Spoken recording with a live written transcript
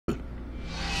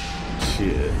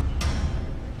Shit.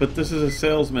 But this is a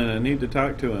salesman. I need to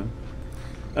talk to him.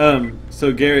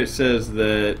 So Garrett says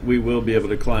that we will be able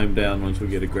to climb down once we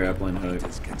get a grappling hook.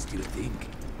 Can still think.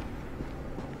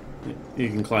 You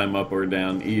can climb up or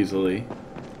down easily.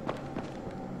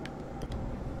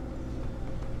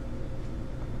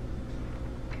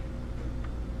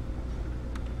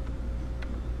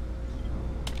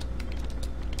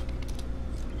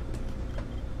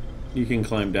 You can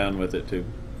climb down with it too.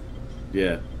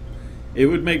 Yeah. It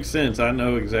would make sense. I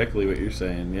know exactly what you're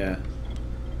saying. Yeah.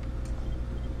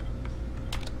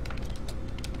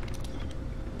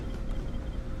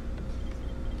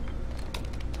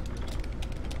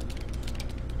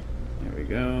 There we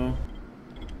go.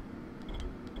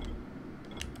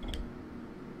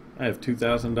 I have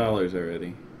 $2,000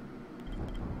 already.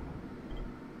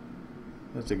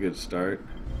 That's a good start.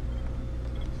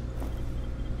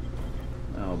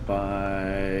 I'll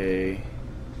buy...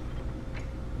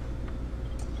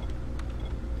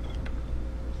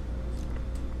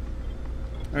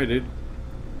 Alright, dude.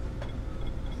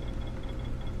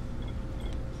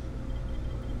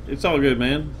 It's all good,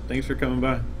 man. Thanks for coming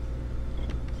by.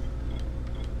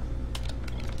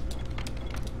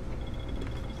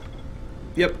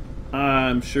 Yep,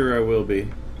 I'm sure I will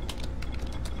be.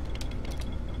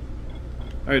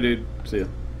 Alright, dude. See ya.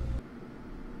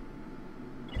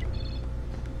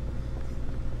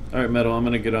 Alright, Metal, I'm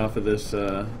gonna get off of this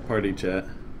party chat.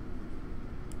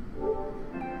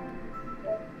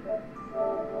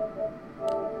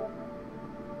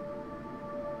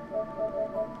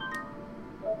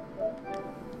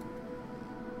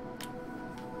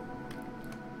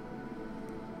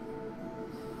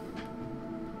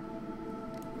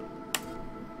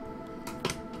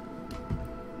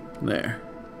 There.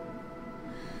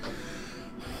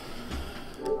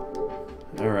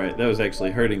 Alright, that was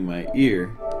actually hurting my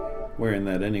ear. Wearing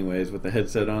that anyways with the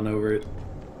headset on over it.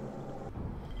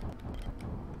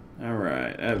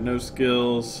 Alright, I have no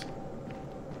skills.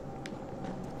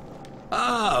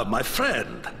 Ah, my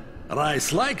friend.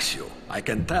 Rais likes you, I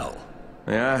can tell.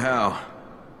 Yeah, how?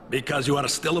 Because you are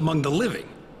still among the living.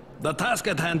 The task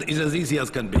at hand is as easy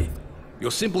as can be. You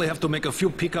simply have to make a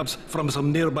few pickups from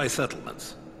some nearby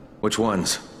settlements. Which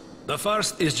ones? The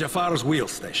first is Jafar's wheel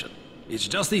station. It's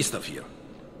just east of here.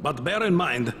 But bear in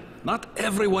mind, not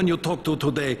everyone you talk to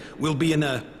today will be in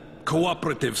a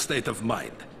cooperative state of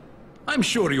mind. I'm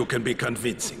sure you can be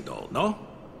convincing though, no?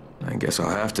 I guess I'll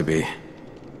have to be.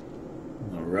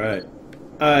 Alright.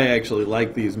 I actually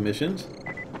like these missions.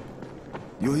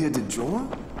 You're here to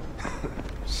join?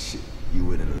 Shit, you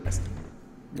wouldn't last.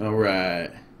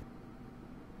 Alright.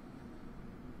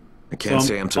 I can't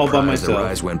say I'm all by surprised that myself.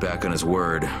 Rais went back on his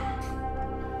word.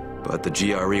 But the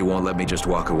GRE won't let me just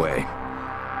walk away.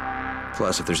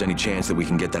 Plus, if there's any chance that we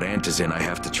can get that Antis in, I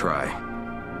have to try.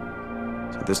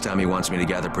 So this time he wants me to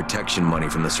gather protection money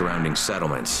from the surrounding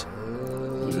settlements.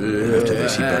 After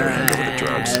this, he better hand over the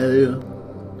drugs.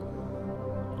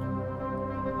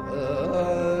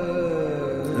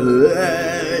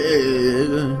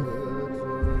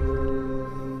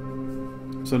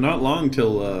 So not long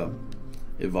till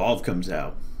Evolve comes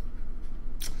out.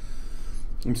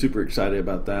 I'm super excited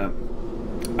about that.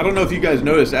 I don't know if you guys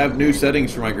noticed, I have new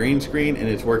settings for my green screen and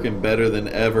it's working better than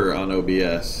ever on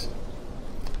OBS.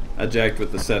 I jacked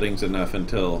with the settings enough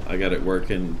until I got it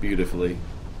working beautifully.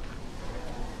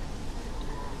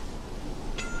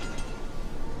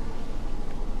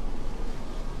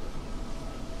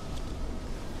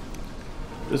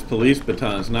 This police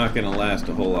baton is not going to last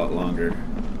a whole lot longer.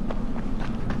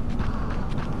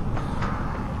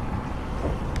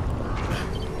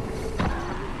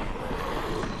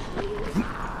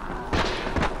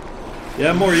 Yeah,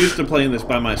 I'm more used to playing this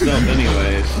by myself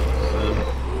anyways. So.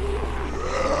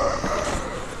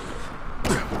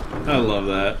 I love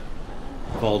that.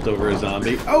 Vault over a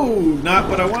zombie. Oh, not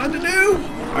what I wanted to do!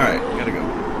 Alright, gotta go.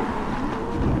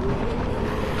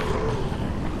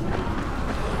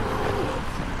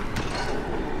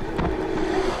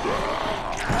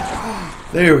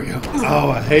 There we go. Oh,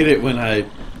 I hate it when I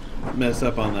mess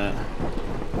up on that.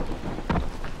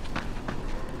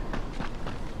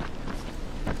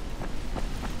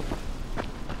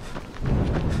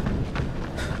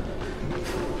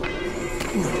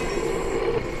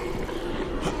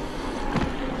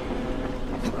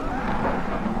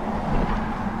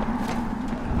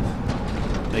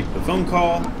 Make the phone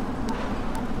call.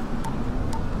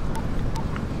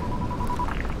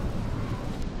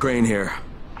 Crane here.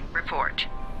 Report.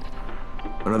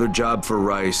 Another job for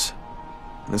Rais.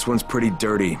 This one's pretty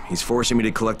dirty. He's forcing me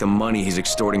to collect the money he's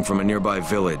extorting from a nearby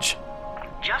village.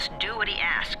 Just do what he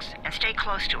asks and stay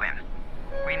close to him.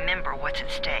 Remember what's at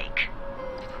stake.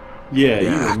 Yeah, you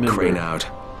remember. Crane out.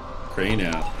 Crane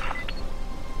out.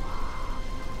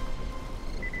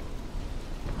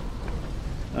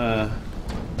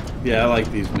 Yeah, I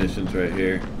like these missions right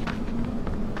here.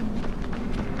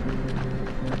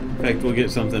 In fact, we'll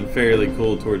get something fairly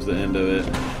cool towards the end of it.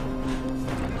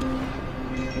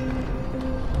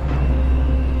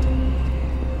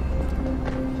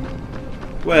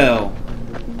 Well,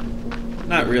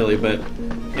 not really, but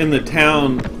in the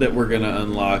town that we're gonna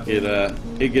unlock,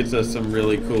 it gives us some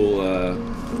really cool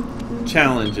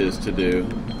challenges to do,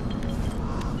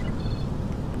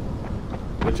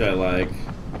 which I like.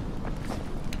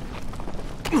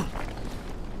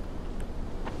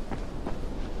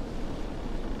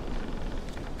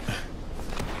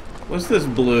 What's this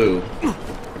blue?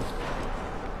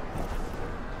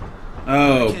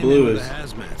 Oh, blue is... The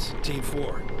hazmats, Team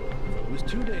 4. It was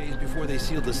 2 days before they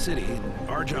sealed the city, and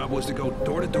our job was to go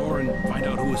door to door and find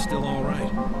out who was still all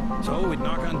right. So we'd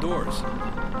knock on doors.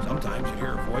 Sometimes you'd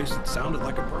hear a voice that sounded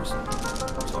like a person.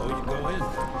 So you'd go in.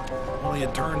 Only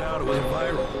it turned out it was a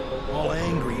viral. All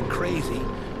angry and crazy.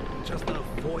 Just enough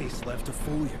voice left to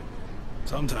fool you.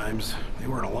 Sometimes they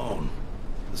weren't alone.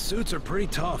 The suits are pretty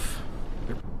tough.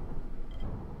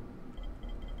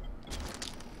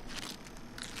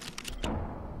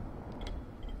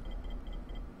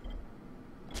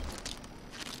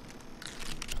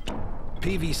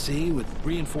 PVC with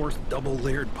reinforced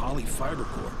double-layered polyfiber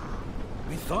core.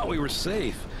 We thought we were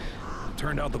safe. It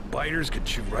turned out the biters could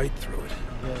chew right through it.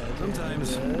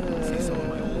 Sometimes I see some of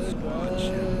my old squad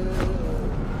shit.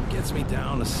 It gets me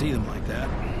down to see them like that.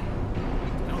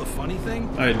 You know the funny thing?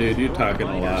 Alright, dude, you're talking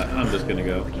a lot. I'm just gonna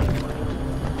go.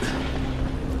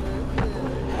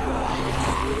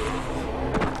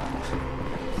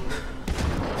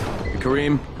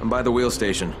 Kareem, I'm by the wheel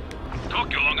station.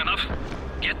 Took you long enough.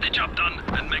 Get the job done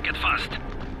and make it fast.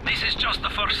 This is just the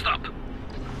first stop.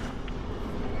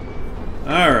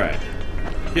 Alright.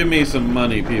 Give me some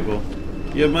money, people.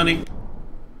 You have money?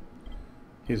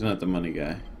 He's not the money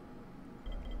guy.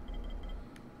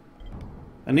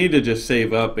 I need to just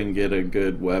save up and get a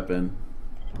good weapon.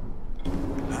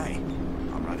 Hey,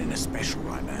 I'm running a special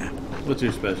right now. What's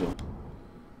your special?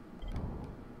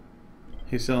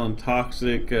 He's selling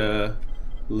toxic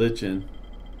lichen.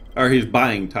 Or he's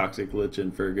buying toxic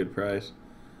lichen for a good price.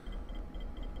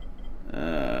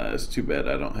 It's too bad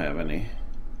I don't have any.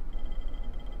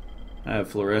 I have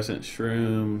fluorescent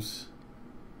shrooms.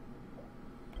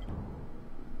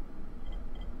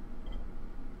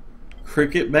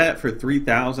 Cricket bat for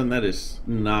 3,000? That is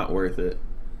not worth it.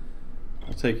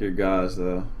 I'll take your gauze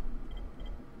though.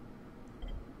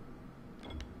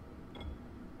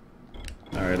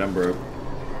 Alright, I'm broke.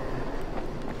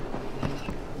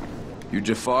 You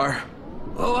Jafar?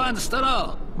 Who wants to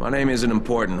know? My name isn't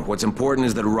important. What's important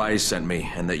is that Rais sent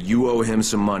me, and that you owe him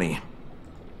some money.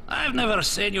 I've never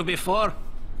seen you before.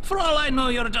 For all I know,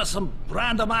 you're just some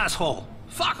random asshole.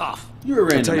 Fuck off. You're a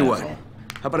random I'll tell you asshole. what.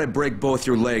 How about I break both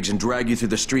your legs and drag you through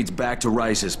the streets back to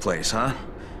Rice's place, huh?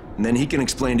 And then he can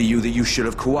explain to you that you should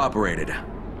have cooperated.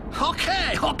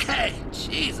 Okay.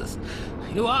 Jesus.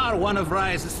 You are one of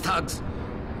Rice's thugs.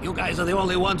 You guys are the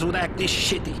only ones who'd act this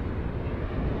shitty.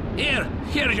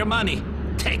 Here's your money.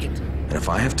 Take it. And if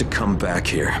I have to come back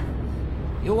here...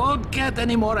 You won't get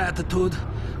any more attitude.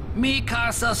 Mi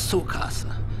casa, su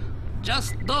casa.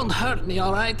 Just don't hurt me,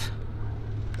 alright?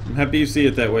 I'm happy you see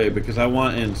it that way because I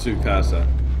want in su casa.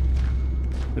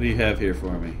 What do you have here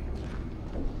for me?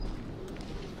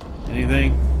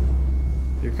 Anything?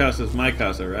 Your casa's my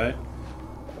casa, right?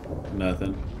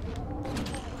 Nothing.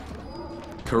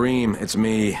 Kareem, it's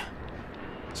me.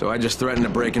 So I just threatened to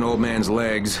break an old man's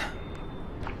legs.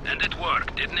 And it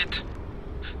worked, didn't it?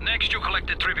 Next you collect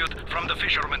the tribute from the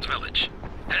fisherman's village.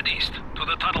 Head east to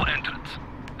the tunnel entrance.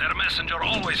 Their messenger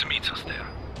always meets us there.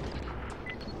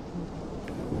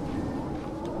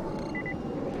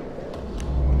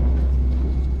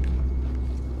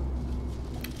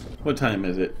 What time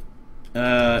is it?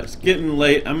 It's getting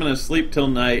late. I'm gonna sleep till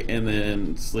night and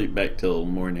then sleep back till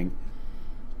morning.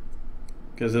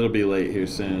 Because it'll be late here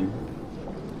soon.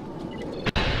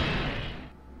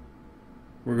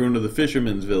 We're going to the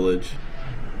fisherman's village.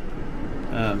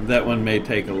 That one may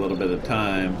take a little bit of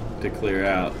time to clear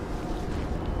out.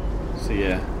 So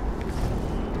yeah.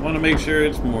 I want to make sure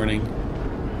it's morning.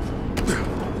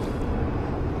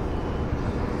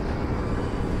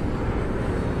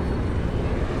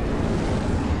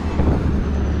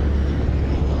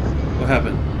 What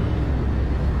happened?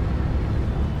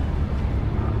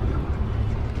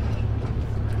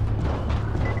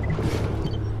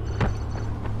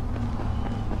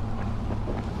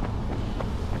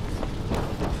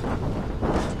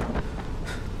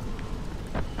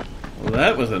 Well,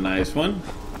 that was a nice one.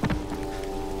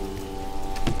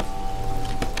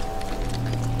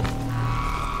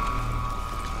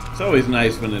 It's always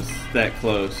nice when it's that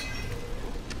close.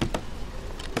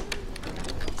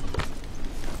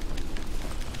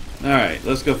 Alright,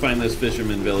 let's go find this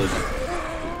fisherman village.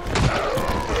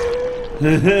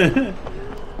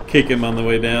 Kick him on the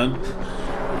way down.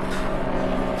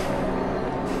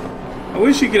 I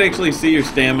wish you could actually see your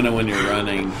stamina when you're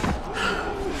running.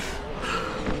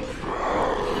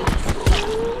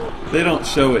 They don't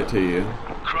show it to you.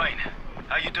 Crane,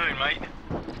 how you doing, mate?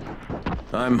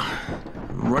 I'm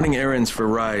running errands for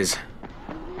Rais.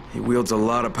 He wields a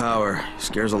lot of power,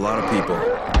 scares a lot of people.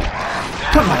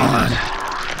 Come on!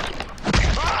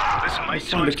 Listen, mate, It's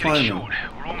fun time's to getting climb short.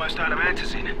 We're almost out of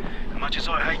antizin. As much as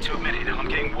I hate to admit it, I'm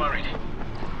getting worried.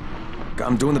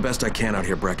 I'm doing the best I can out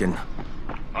here, Brecken.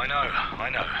 I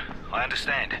know. I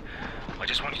understand. I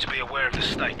just want you to be aware of the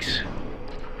stakes.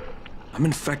 I'm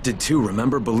infected too,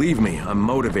 remember? Believe me, I'm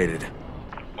motivated.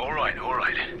 All right.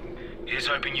 Here's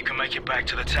hoping you can make it back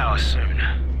to the tower soon.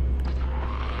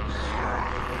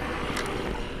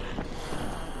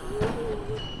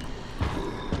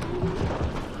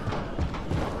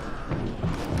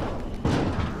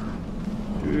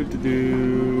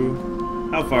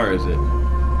 How far is it?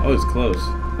 Oh, it's close.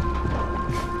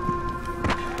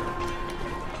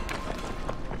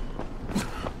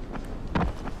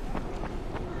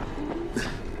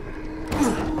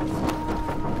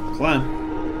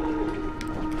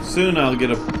 Climb. Soon I'll get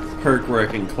a perk where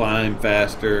I can climb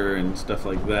faster and stuff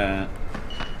like that.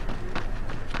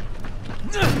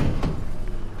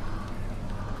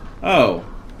 Oh.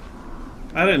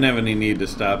 I didn't have any need to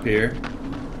stop here.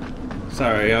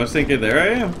 Sorry, I was thinking there I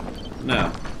am.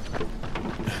 No.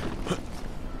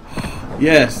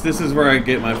 Yes, this is where I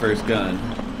get my first gun.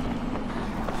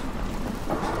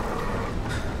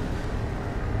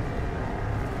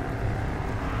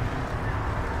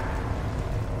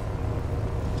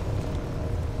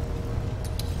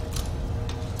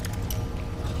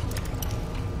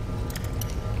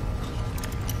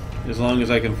 As long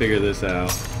as I can figure this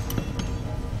out.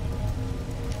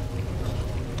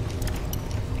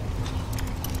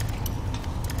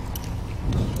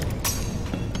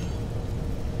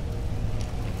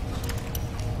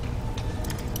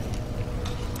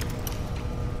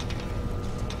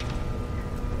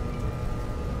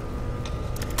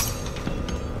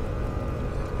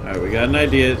 Alright, we got an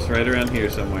idea. It's right around here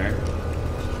somewhere.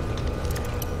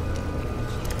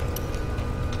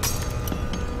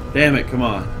 Damn it, come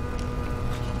on.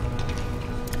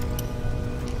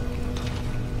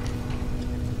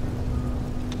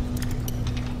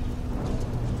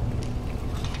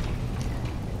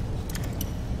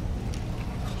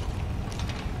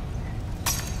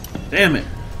 Damn it.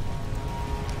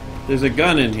 There's a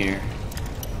gun in here.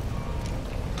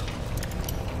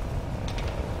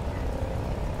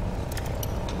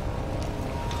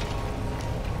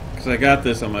 Because I got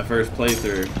this on my first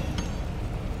playthrough.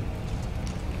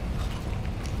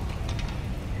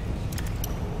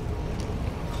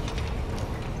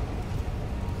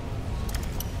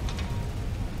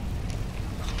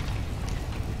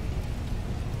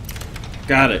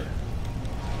 Got it.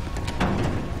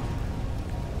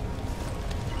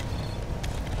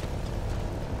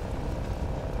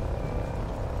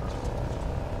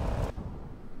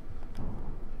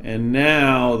 And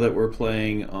now that we're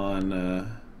playing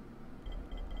on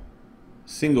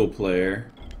single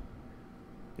player,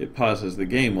 it pauses the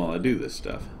game while I do this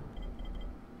stuff.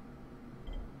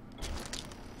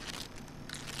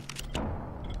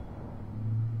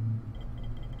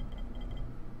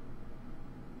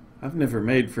 I've never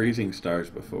made freezing stars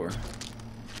before.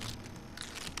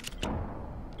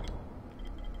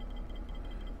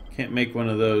 Can't make one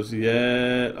of those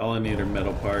yet. All I need are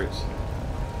metal parts.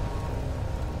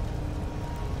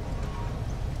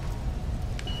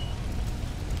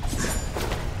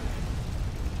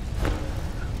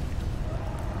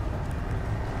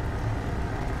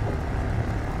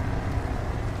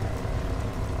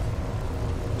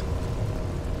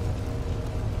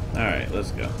 Alright,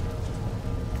 let's go.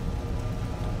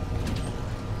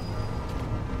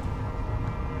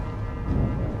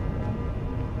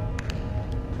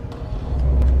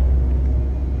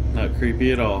 Not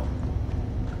creepy at all.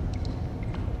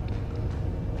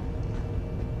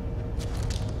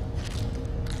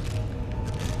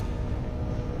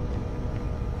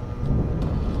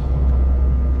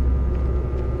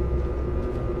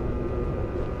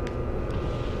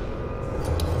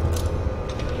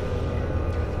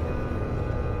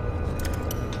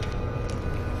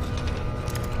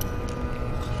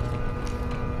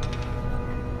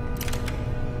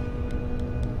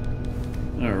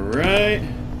 Alright.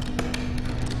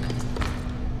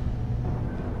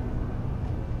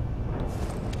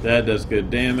 That does good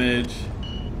damage.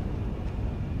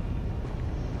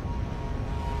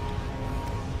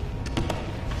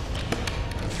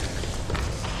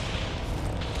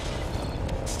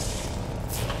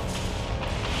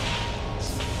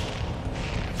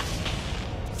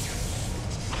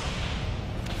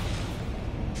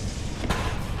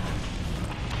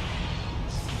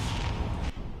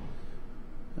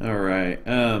 Alright,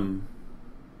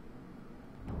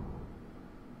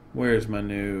 where's my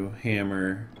new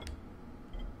hammer?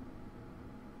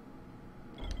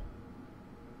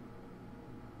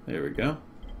 There we go.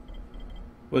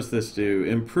 What's this do?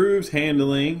 Improves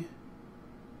handling.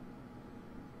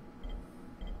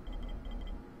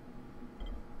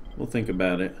 We'll think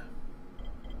about it.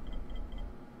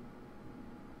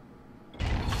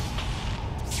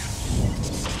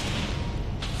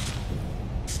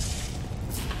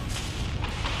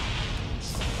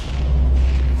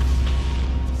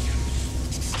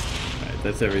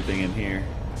 That's everything in here.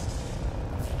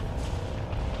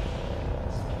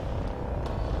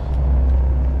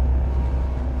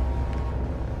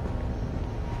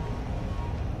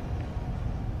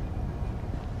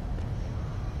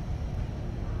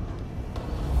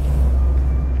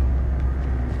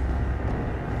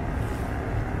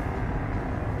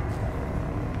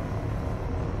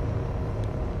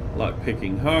 Lock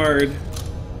picking hard.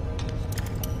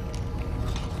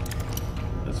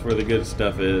 That's where the good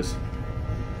stuff is.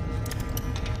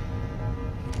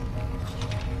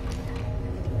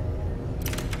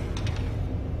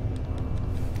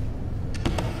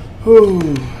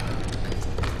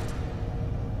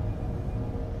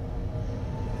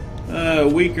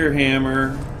 Weaker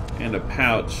hammer and a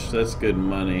pouch. That's good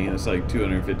money. That's like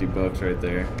 250 bucks right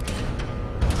there.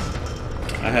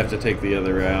 I have to take the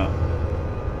other route.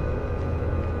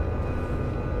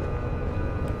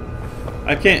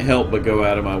 I can't help but go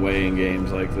out of my way in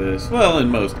games like this. Well, in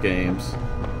most games.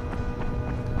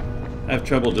 I have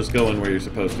trouble just going where you're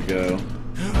supposed to go.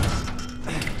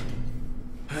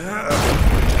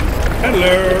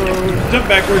 Hello! Jump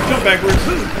backwards, jump backwards!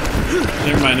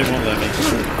 Never mind, it won't let me.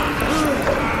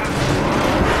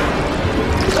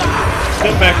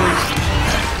 Jump backwards.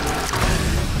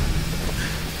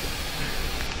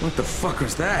 What the fuck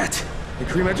was that? Hey,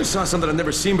 Kareem, I just saw something I've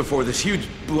never seen before. This huge,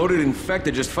 bloated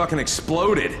infected just fucking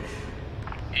exploded.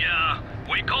 Yeah,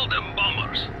 we call them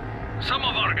bombers. Some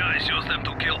of our guys use them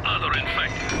to kill other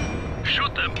infected.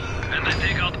 Shoot them, and they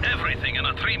take out everything in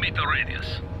a 3-meter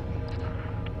radius.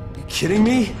 You kidding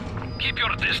me? Keep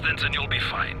your distance and you'll be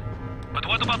fine. But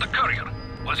what about the courier?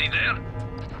 Was he there?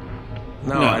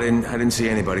 No, I didn't see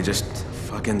anybody, just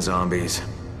fucking zombies.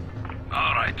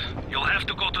 Alright, you'll have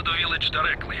to go to the village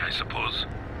directly, I suppose.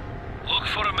 Look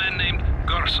for a man named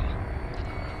Gersel.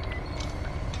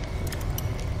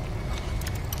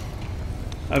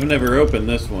 I've never opened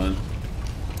this one.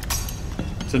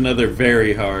 It's another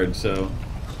very hard, so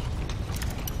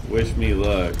wish me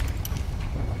luck.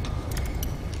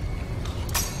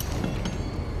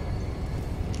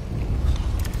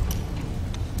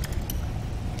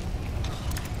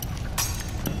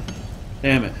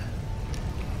 Damn it.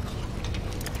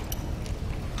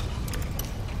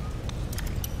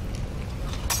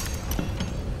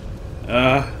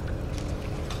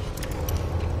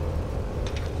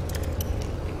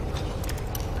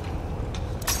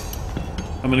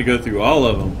 I'm gonna go through all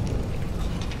of them.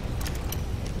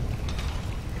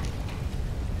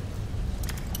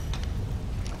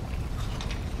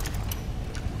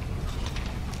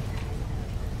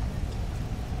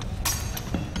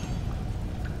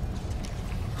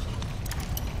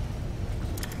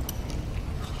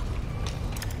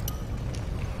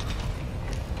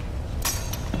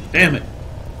 Damn it.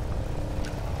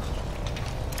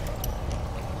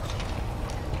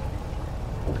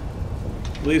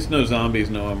 At least no zombies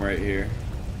know I'm right here.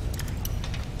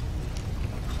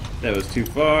 That was too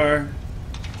far.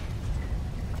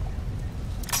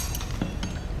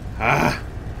 Ah!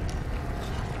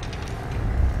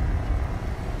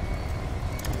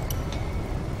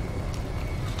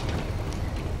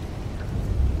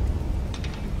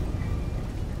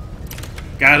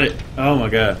 Got it! Oh my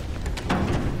god.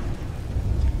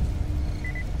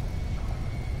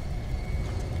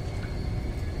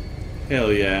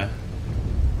 Hell yeah.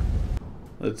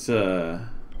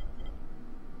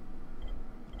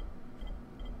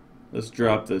 Let's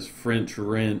drop this French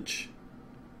wrench.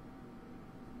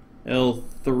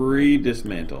 L3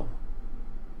 dismantle.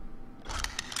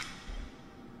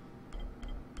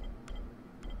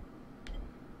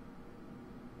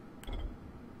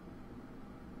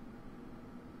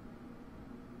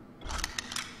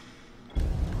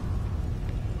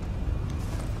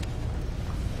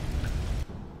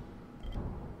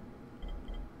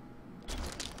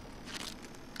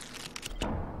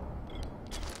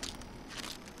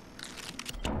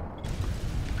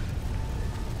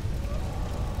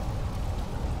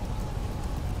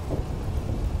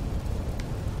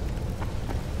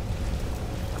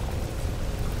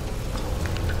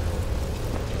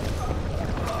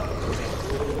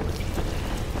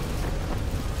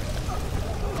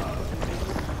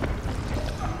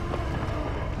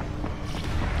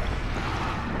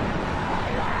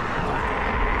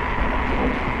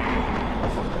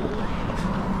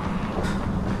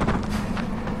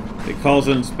 calls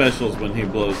in specials when he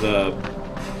blows up.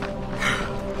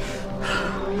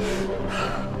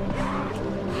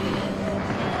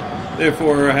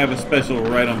 Therefore, I have a special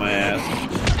right on my ass.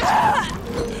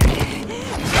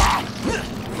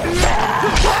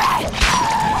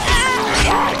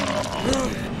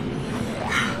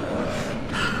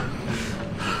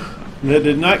 That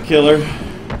did not kill her.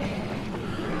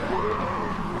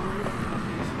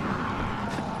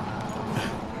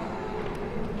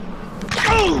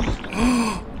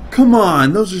 Come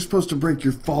on, those are supposed to break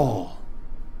your fall.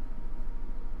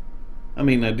 I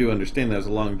mean, I do understand that was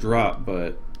a long drop,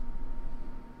 but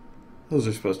those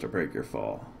are supposed to break your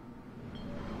fall.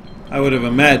 I would have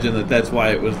imagined that that's why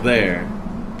it was there,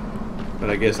 but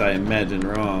I guess I imagined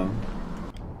wrong.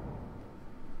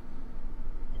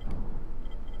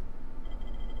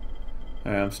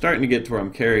 Alright, I'm starting to get to where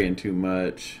I'm carrying too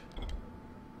much.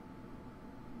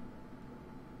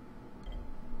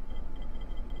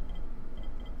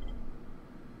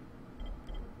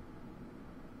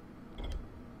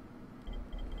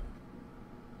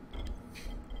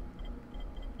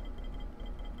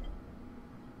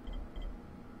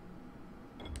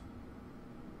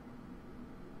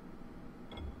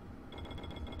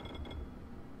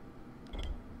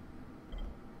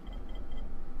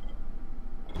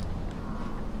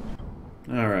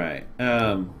 Alright,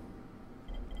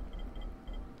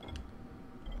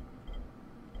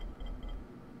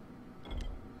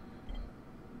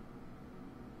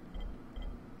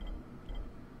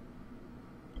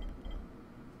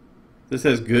 this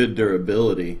has good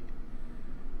durability.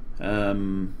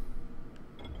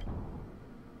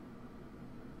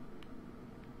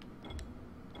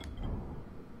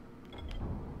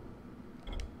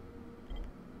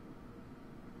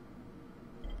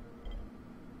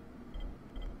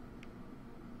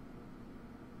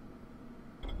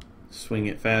 Swing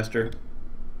it faster.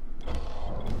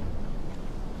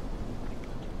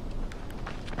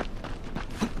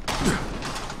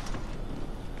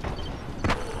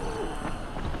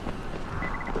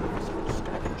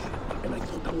 And I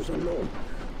thought I was alone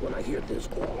when I heard this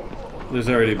call. There's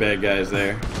already bad guys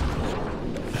there.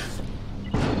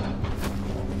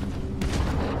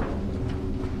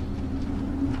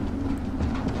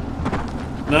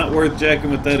 Not worth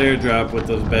jacking with that airdrop with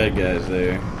those bad guys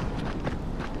there.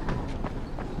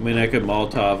 I mean, I could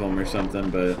Molotov them or something,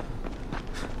 but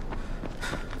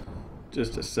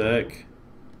just a sec.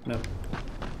 Nope.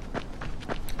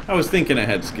 I was thinking I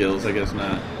had skills, I guess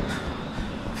not.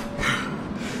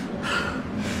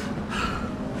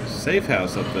 Safe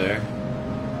house up there.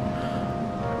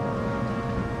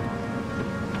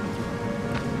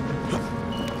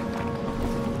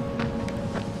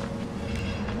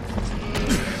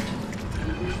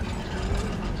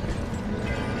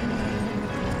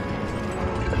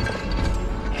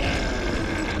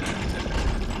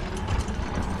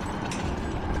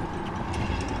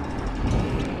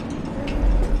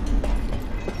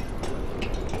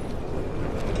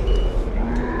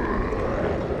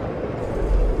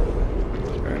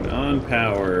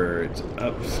 Power. It's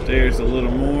upstairs a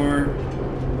little more.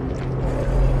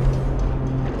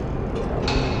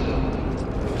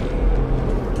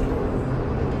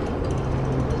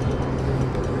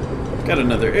 Got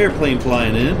another airplane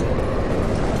flying in.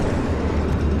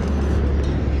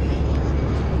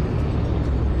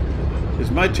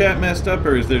 Is my chat messed up,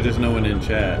 or is there just no one in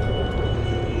chat?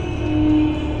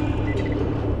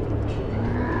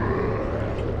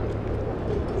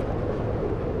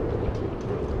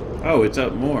 Oh, it's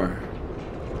up more.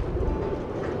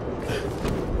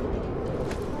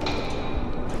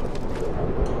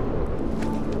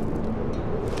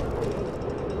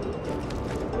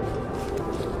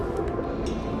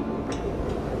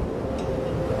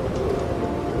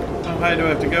 How high do I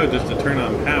have to go just to turn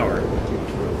on power?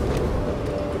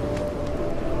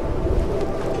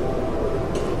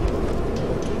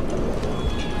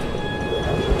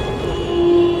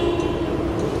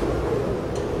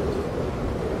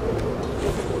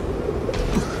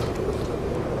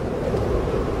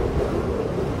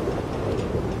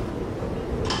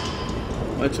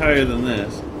 Much higher than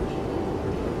this.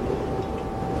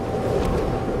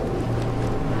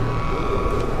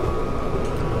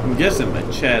 I'm guessing my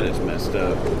chat is messed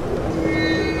up.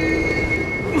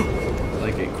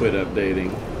 Like it quit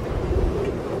updating.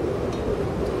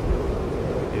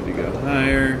 Need to go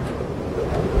higher.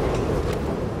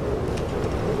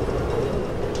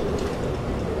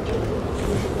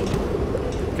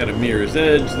 Gotta mirror's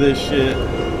edge this shit.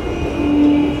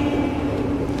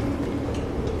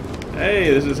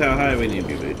 Hey, this is how high we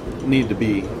need to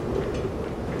be.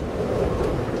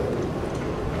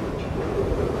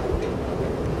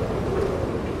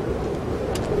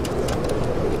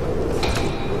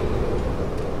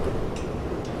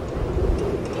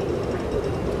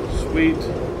 Sweet.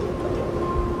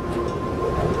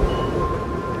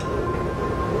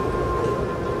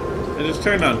 I just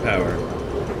turned on power.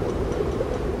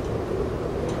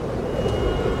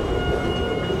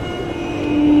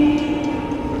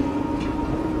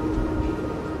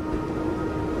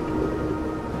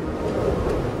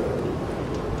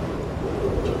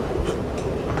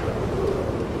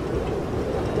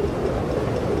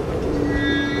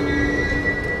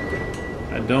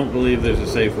 I don't believe there's a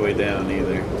safe way down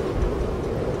either.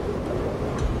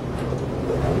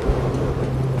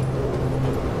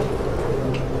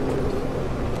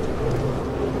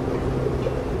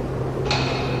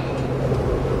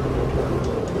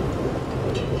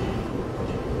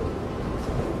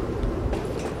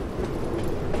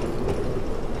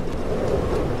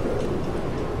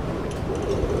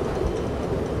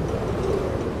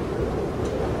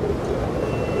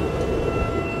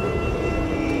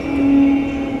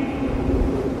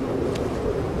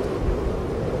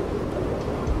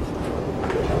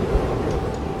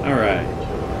 Alright.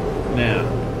 Now.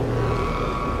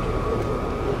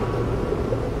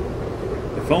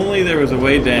 If only there was a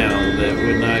way down that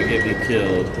would not get me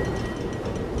killed.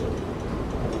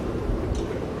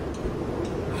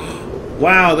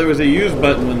 Wow, there was a use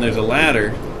button when there's a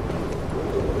ladder.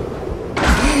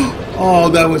 Oh,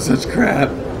 that was such crap.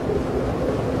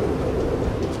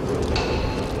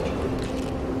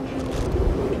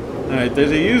 Alright,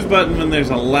 there's a use button when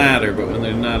there's a ladder, but when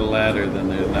there's not a ladder, then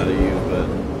there's not a use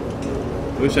button.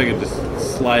 Wish I could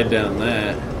just slide down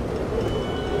that.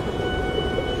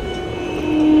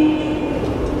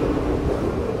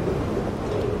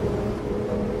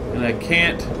 And I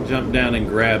can't jump down and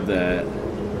grab that.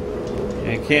 And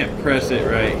I can't press it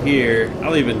right here.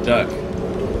 I'll even duck.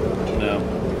 No.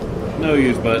 No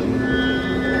use button.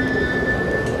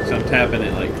 So I'm tapping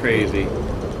it like crazy.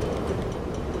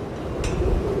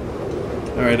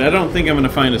 Alright, I don't think I'm going to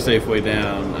find a safe way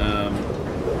down.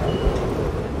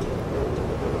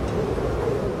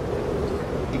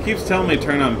 He keeps telling me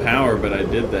turn on power, but I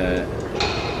did that.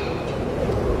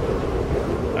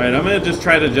 Alright, I'm going to just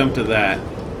try to jump to that.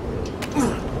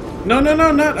 No, no,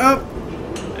 no, not up!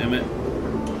 Damn it.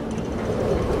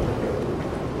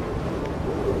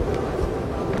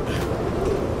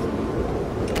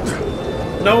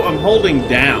 No, I'm holding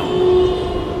down.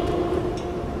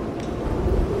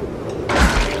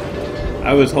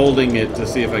 I was holding it to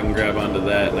see if I can grab onto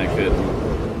that, and I couldn't.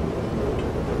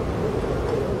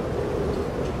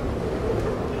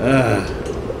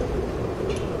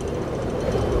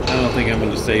 I don't think I'm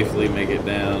going to safely make it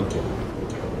down.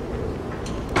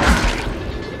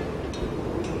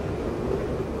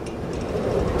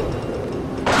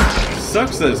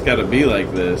 Sucks that it's got to be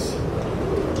like this.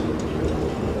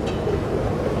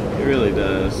 It really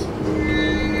does.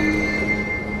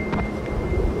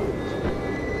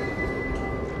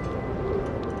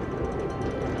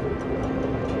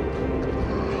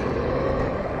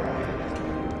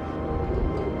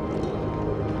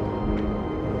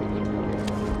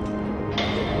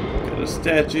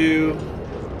 Statue.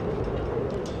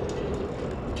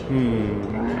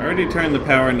 I already turned the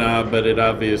power knob, but it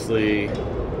obviously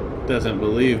doesn't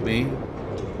believe me.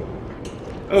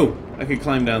 Oh, I could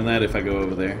climb down that if I go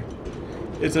over there.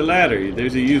 It's a ladder.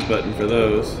 There's a use button for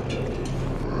those.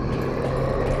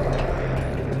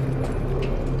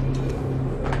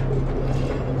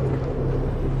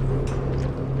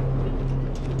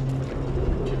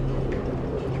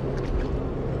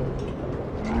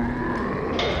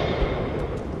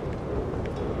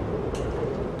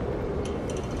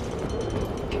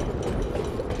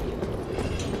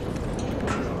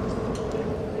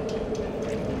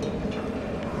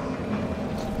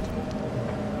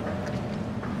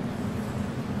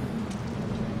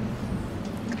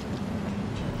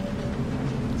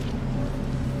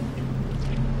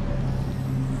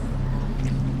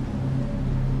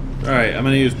 Alright, I'm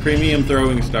gonna use premium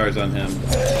throwing stars on him.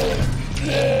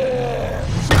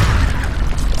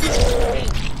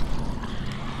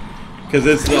 Because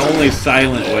it's the only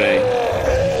silent way.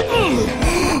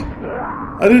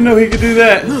 I didn't know he could do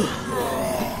that.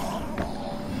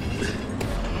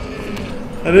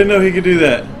 I didn't know he could do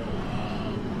that.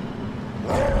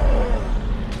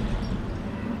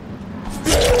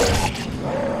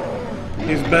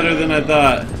 He's better than I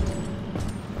thought.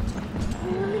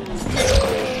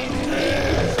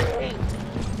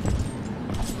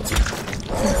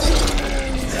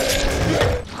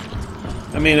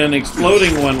 I mean, an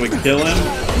exploding one would kill him.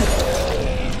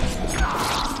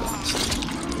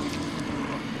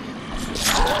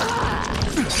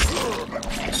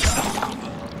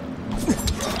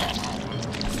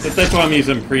 But that's why I'm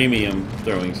using premium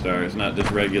throwing stars, not just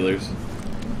regulars.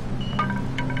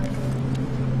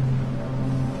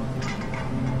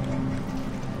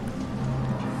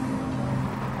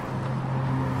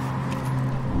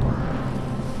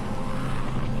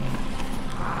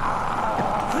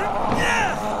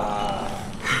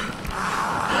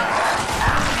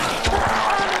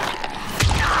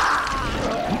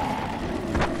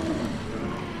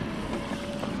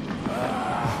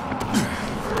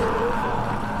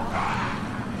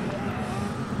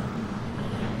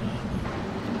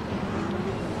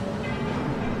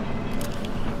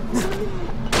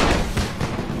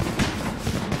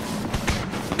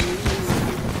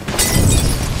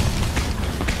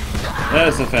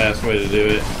 That's a fast way to do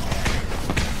it.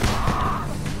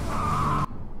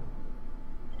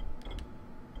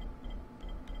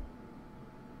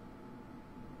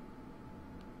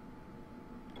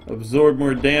 Absorb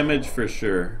more damage for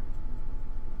sure.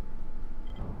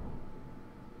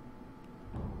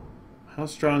 How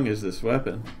strong is this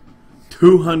weapon?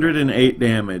 208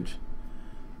 damage.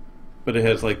 But it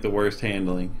has like the worst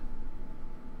handling.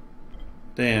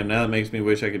 Damn, now that makes me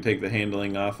wish I could take the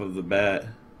handling off of the bat.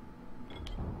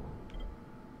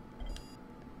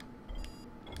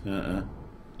 So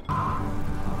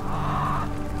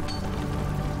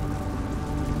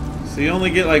you only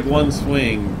get like one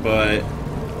swing, but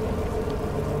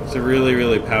it's a really,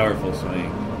 really powerful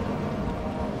swing.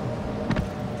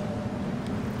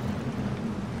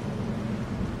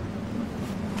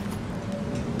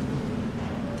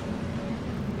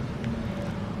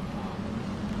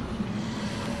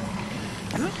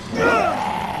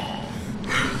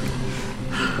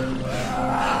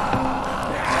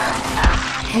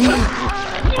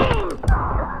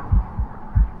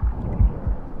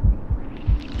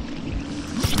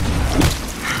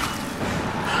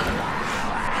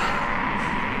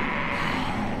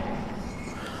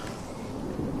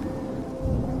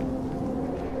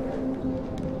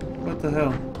 What the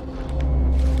hell?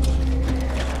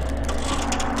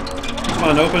 Come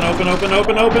on, open, open, open,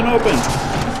 open, open, open!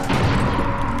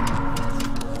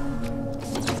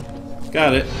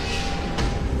 Got it.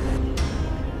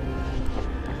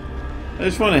 I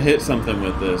just want to hit something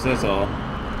with this, that's all.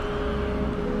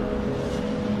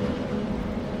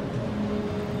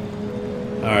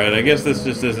 Alright, I guess this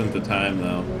just isn't the time,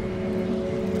 though.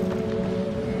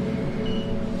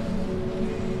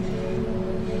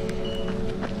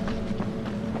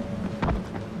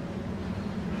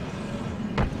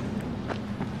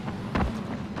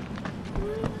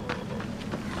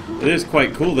 It is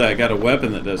quite cool that I got a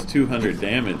weapon that does 200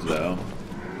 damage, though.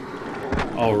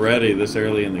 Already this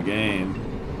early in the game.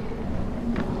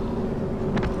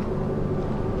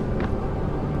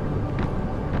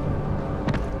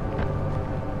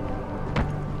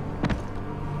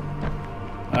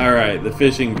 Alright, the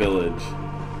fishing village.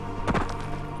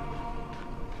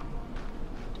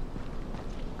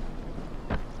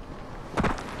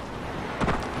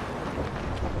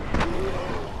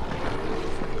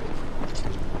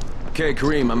 Okay,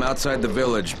 Kareem, I'm outside the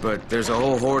village, but there's a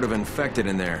whole horde of infected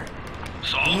in there.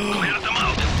 So, clear them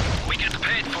out. We get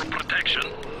paid for protection.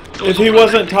 If he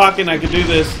wasn't talking, I could do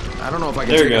this. I don't know if I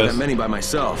can take out that many by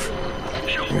myself.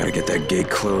 I gotta get that gate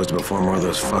closed before more of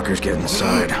those fuckers get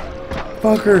inside.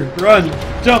 Fucker, run,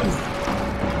 jump,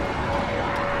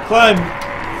 climb.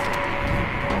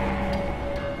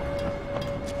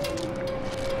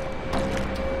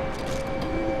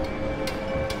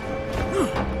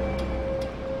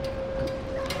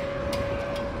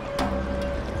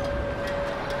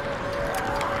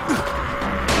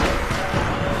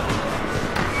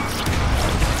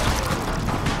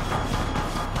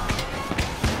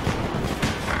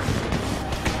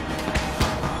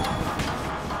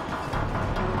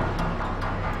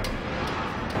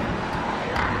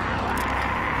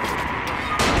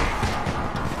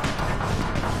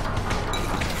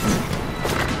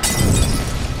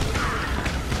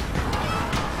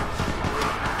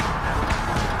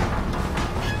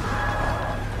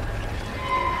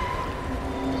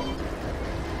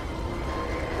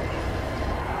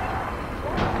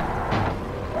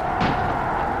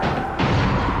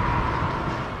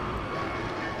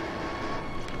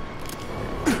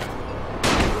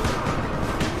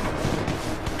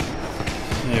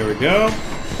 There we go.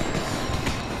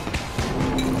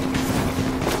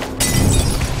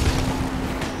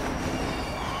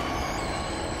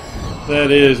 That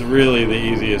is really the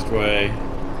easiest way.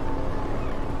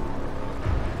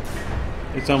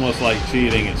 It's almost like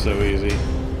cheating, it's so easy.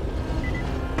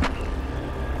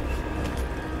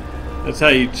 That's how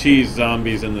you cheese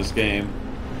zombies in this game.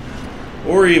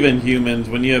 Or even humans,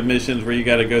 when you have missions where you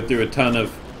gotta go through a ton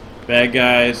of bad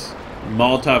guys,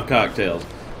 Molotov cocktails.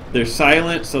 They're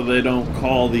silent so they don't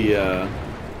call the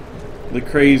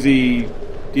crazy,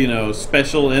 you know,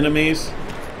 special enemies.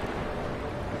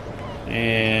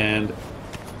 And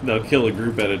they'll kill a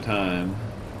group at a time.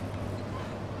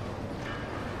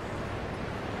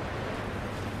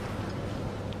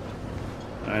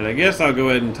 Alright, I guess I'll go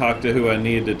ahead and talk to who I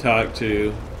need to talk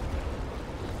to.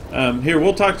 Here,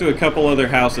 we'll talk to a couple other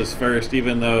houses first,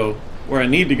 even though where I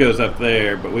need to go is up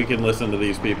there, but we can listen to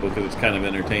these people because it's kind of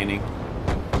entertaining.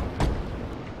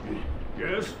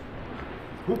 Yes?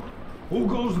 Who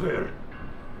goes there?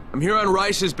 I'm here on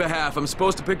Rice's behalf. I'm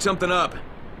supposed to pick something up.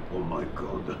 Oh my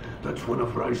God, that's one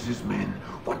of Rice's men.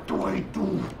 What do I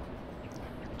do?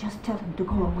 Just tell him to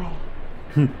go away.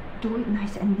 Do it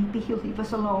nice and maybe he'll leave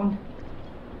us alone.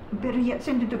 Better yet,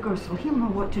 send it to Gersel. He'll know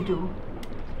what to do.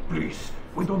 Please,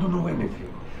 we don't know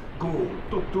anything. Go,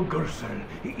 talk to Gersel.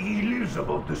 He lives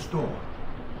above the store.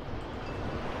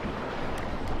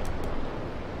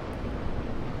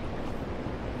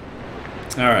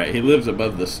 Alright, he lives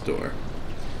above the store.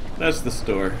 That's the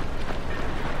store.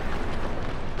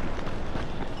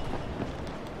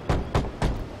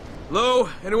 Hello?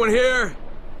 Anyone here?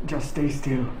 Just stay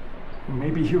still.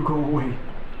 Maybe he'll go away.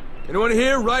 Anyone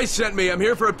here? Rais sent me. I'm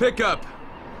here for a pickup.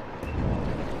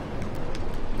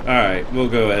 Alright, we'll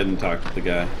go ahead and talk to the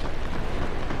guy.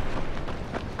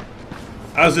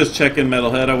 I was just checking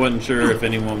Metalhead. I wasn't sure if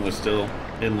anyone was still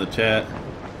in the chat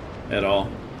at all.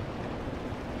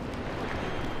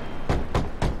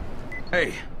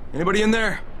 Hey, anybody in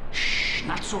there? Shh,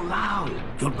 not so loud.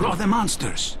 You'll draw the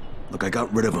monsters. Look, I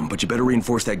got rid of them, but you better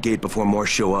reinforce that gate before more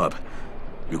show up.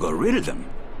 You got rid of them?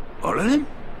 All of them?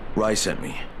 Rais sent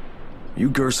me. You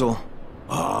Gersel?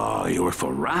 Oh, you were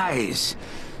for Rais.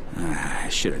 I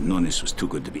should have known this was too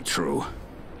good to be true.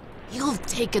 You've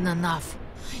taken enough.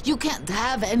 You can't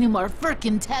have any more.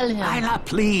 Firkin, tell him. Lila,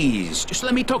 please. Just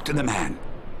let me talk to the man.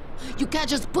 You can't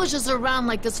just push us around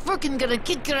like this. Firkin gonna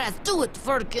kick your ass. Do it,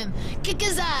 Firkin. Kick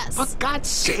his ass. For God's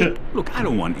sake. Look, I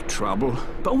don't want any trouble,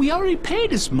 but we already paid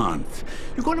this month.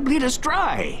 You're gonna bleed us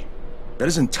dry. That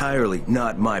is entirely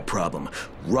not my problem.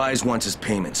 Rais wants his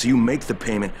payment, so you make the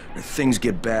payment or things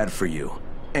get bad for you.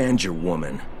 And your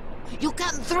woman. You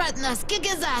can't threaten us. Kick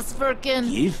his ass, Firkin.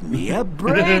 Give me a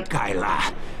break,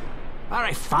 Kyla. All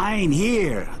right, fine,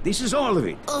 here. This is all of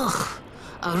it. Ugh.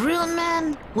 A real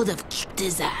man would have kicked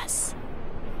his ass.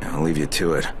 I'll leave you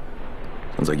to it.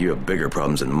 Sounds like you have bigger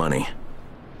problems than money.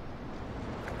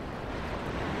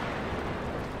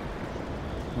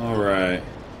 Alright.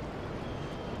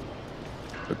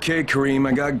 Okay, Kareem,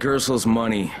 I got Gersel's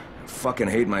money. I fucking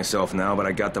hate myself now, but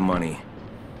I got the money.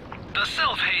 The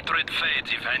self-hatred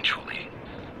fades eventually.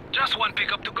 Just one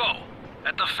pickup to go.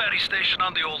 At the ferry station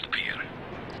on the old pier.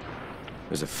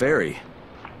 There's a ferry.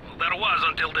 There was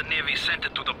until the Navy sent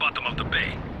it to the bottom of the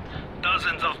bay.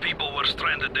 Dozens of people were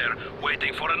stranded there,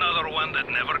 waiting for another one that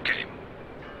never came.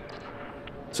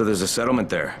 So there's a settlement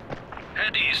there.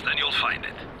 Head east and you'll find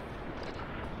it.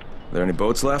 Are there any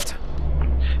boats left?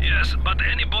 Yes, but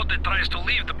any boat that tries to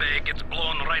leave the bay gets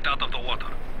blown right out of the water.